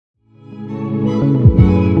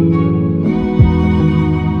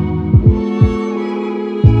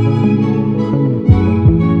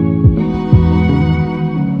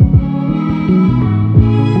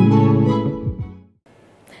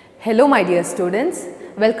Hello my dear students,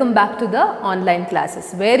 welcome back to the online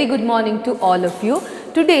classes. Very good morning to all of you.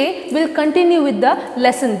 Today we will continue with the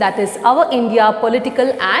lesson that is our India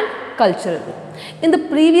political and cultural. In the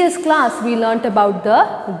previous class we learnt about the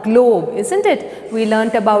globe, isn't it? We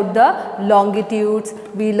learnt about the longitudes,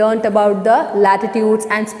 we learnt about the latitudes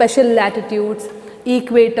and special latitudes,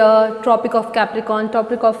 equator, tropic of Capricorn,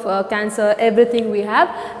 tropic of Cancer, everything we have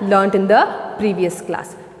learnt in the previous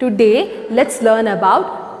class. Today let's learn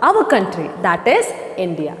about our country, that is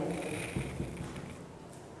India.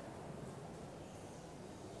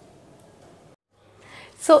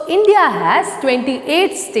 So India has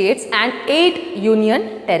 28 states and 8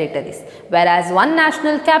 union territories, whereas one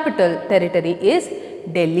national capital territory is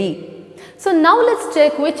Delhi. So now let's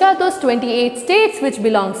check which are those 28 states which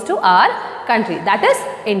belongs to our country, that is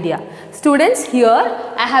India. Students, here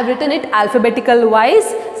I have written it alphabetical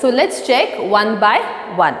wise, so let's check one by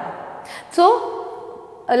one. So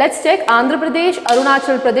let's check Andhra Pradesh,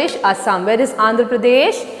 Arunachal Pradesh, Assam. Where is Andhra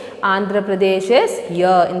Pradesh? Andhra Pradesh is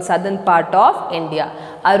here in southern part of India.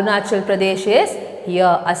 Arunachal Pradesh is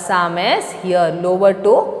here. Assam is here. Lower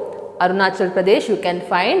to Arunachal Pradesh you can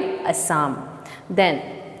find Assam. Then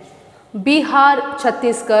Bihar,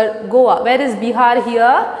 Chhattisgarh, Goa. Where is Bihar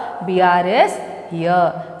here? Bihar is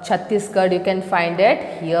here. Chhattisgarh you can find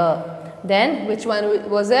it here. Then which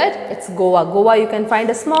one was it? It's Goa. Goa you can find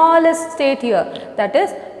the smallest state here, that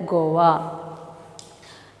is Goa.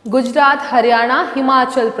 Gujarat, Haryana,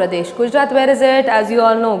 Himachal Pradesh. Gujarat, where is it? As you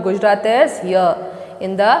all know, Gujarat is here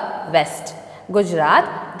in the west.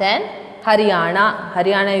 Gujarat. Then Haryana.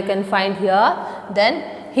 Haryana you can find here. Then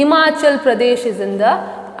Himachal Pradesh is in the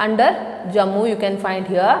under Jammu you can find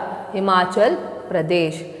here. Himachal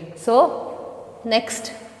Pradesh. So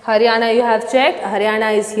next Haryana you have checked.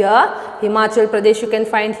 Haryana is here. Himachal Pradesh you can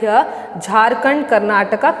find here. Jharkhand,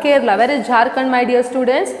 Karnataka, Kerala. Where is Jharkhand, my dear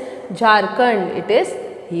students? Jharkhand, it is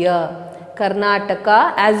here.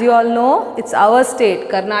 Karnataka, as you all know, it's our state.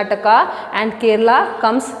 Karnataka and Kerala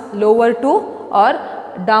comes lower to or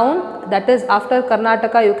down. That is after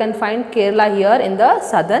Karnataka you can find Kerala here in the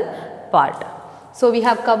southern part. So we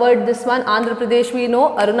have covered this one. Andhra Pradesh we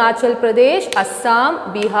know, Arunachal Pradesh,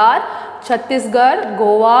 Assam, Bihar, Chhattisgarh,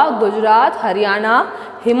 Goa, Gujarat, Haryana,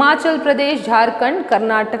 Himachal Pradesh, Jharkhand,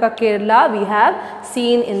 Karnataka, Kerala we have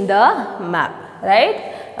seen in the map,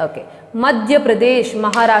 right? Okay. Madhya Pradesh,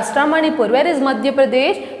 Maharashtra, Manipur. Where is Madhya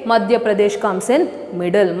Pradesh? Madhya Pradesh comes in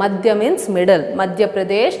middle. Madhya means middle. Madhya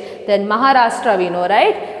Pradesh. Then Maharashtra we know,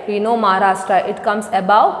 right? We know Maharashtra. It comes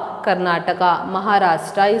above Karnataka.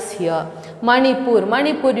 Maharashtra is here. Manipur.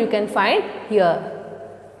 Manipur you can find here.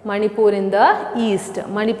 Manipur in the east.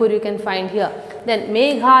 Manipur you can find here. Then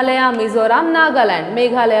Meghalaya, Mizoram, Nagaland.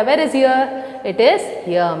 Meghalaya, where is here? It is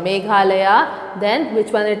here. Meghalaya. Then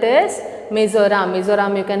which one it is? Mizoram.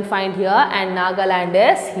 Mizoram you can find here and Nagaland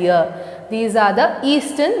is here. These are the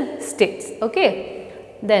eastern states. Okay.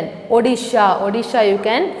 Then Odisha. Odisha you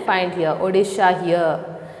can find here. Odisha here.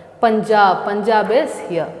 Punjab. Punjab is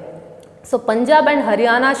here. So Punjab and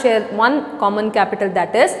Haryana share one common capital,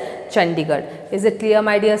 that is Chandigarh. Is it clear,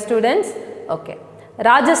 my dear students? Okay.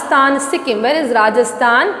 Rajasthan, Sikkim. Where is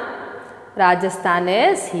Rajasthan? Rajasthan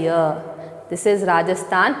is here. This is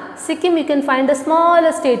Rajasthan. Sikkim you can find a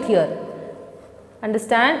smaller state here.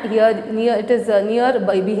 Understand? Here near it is near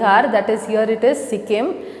Bihar, that is here it is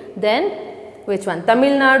Sikkim. Then which one?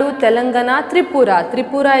 Tamil Nadu, Telangana, Tripura.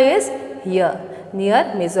 Tripura is here.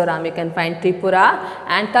 Near Mizoram you can find Tripura,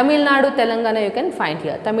 and Tamil Nadu, Telangana you can find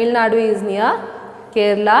here. Tamil Nadu is near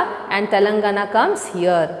Kerala and Telangana comes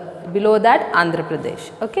here. Below that Andhra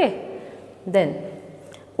Pradesh. Okay. Then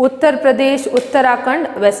Uttar Pradesh,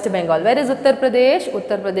 Uttarakhand, West Bengal. Where is Uttar Pradesh?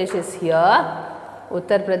 Uttar Pradesh is here.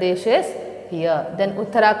 Uttar Pradesh is here. Then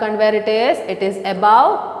Uttarakhand, where it is? It is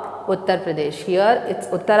above Uttar Pradesh. Here it's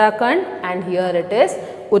Uttarakhand and here it is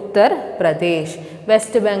Uttar Pradesh.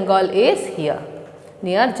 West Bengal is here.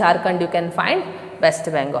 Near Jharkhand you can find West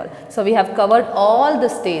Bengal. So we have covered all the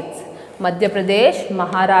states. Madhya Pradesh,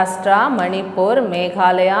 Maharashtra, Manipur,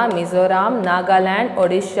 Meghalaya, Mizoram, Nagaland,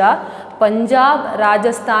 Odisha, Punjab,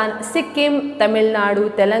 Rajasthan, Sikkim, Tamil Nadu,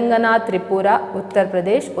 Telangana, Tripura, Uttar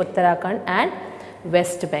Pradesh, Uttarakhand and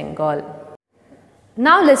West Bengal.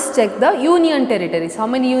 Now let's check the union territories. How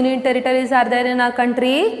many union territories are there in our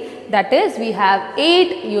country? That is, we have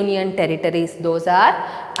 8 union territories. Those are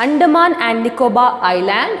Andaman and Nicobar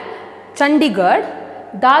Island, Chandigarh,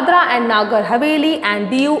 Dadra and Nagar Haveli and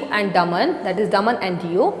Diu and Daman, that is Daman and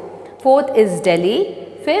Diu. 4th is Delhi.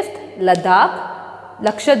 5th Ladakh,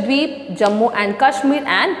 Lakshadweep, Jammu and Kashmir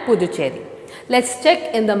and Puducherry. Let's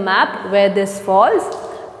check in the map where this falls.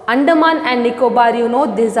 Andaman and Nicobar, you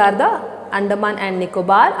know, these are the Andaman and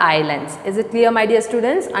Nicobar Islands. Is it clear, my dear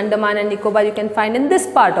students? Andaman and Nicobar you can find in this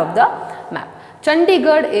part of the map.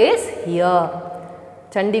 Chandigarh is here.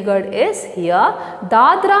 Chandigarh is here.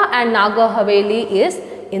 Dadra and Nagar Haveli is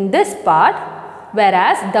in this part,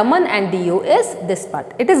 whereas Daman and Diu is this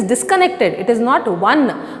part. It is disconnected. It is not one,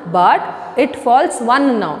 but it falls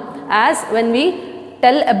one now. As when we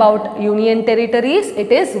tell about union territories,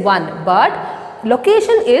 it is one, but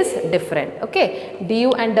location is different. Okay,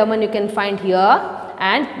 Diu and Daman you can find here,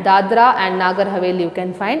 and Dadra and Nagar Haveli you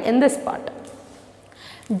can find in this part.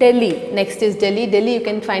 Delhi, next is Delhi. Delhi you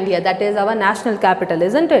can find here, that is our national capital,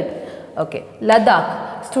 isn't it? Okay,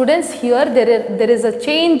 Ladakh. Students, here there is a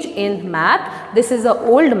change in map. This is an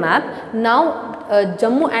old map. Now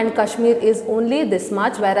Jammu and Kashmir is only this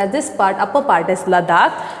much, whereas this part, upper part is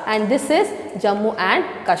Ladakh, and this is Jammu and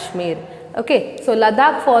Kashmir. Okay, so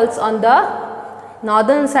Ladakh falls on the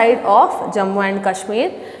northern side of Jammu and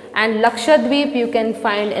Kashmir, and Lakshadweep you can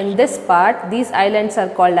find in this part. These islands are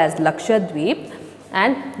called as Lakshadweep,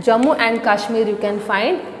 and Jammu and Kashmir you can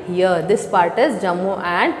find here. This part is Jammu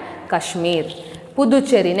and Kashmir.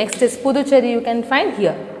 Puducherry, next is Puducherry you can find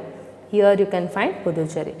here. Here you can find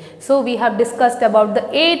Puducherry. So we have discussed about the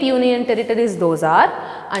 8 union territories. Those are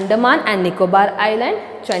Andaman and Nicobar Island,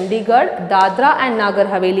 Chandigarh, Dadra and Nagar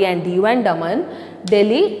Haveli and Diu and Daman,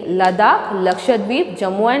 Delhi, Ladakh, Lakshadweep,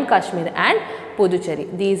 Jammu and Kashmir and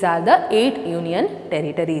Puducherry. These are the 8 union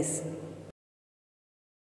territories.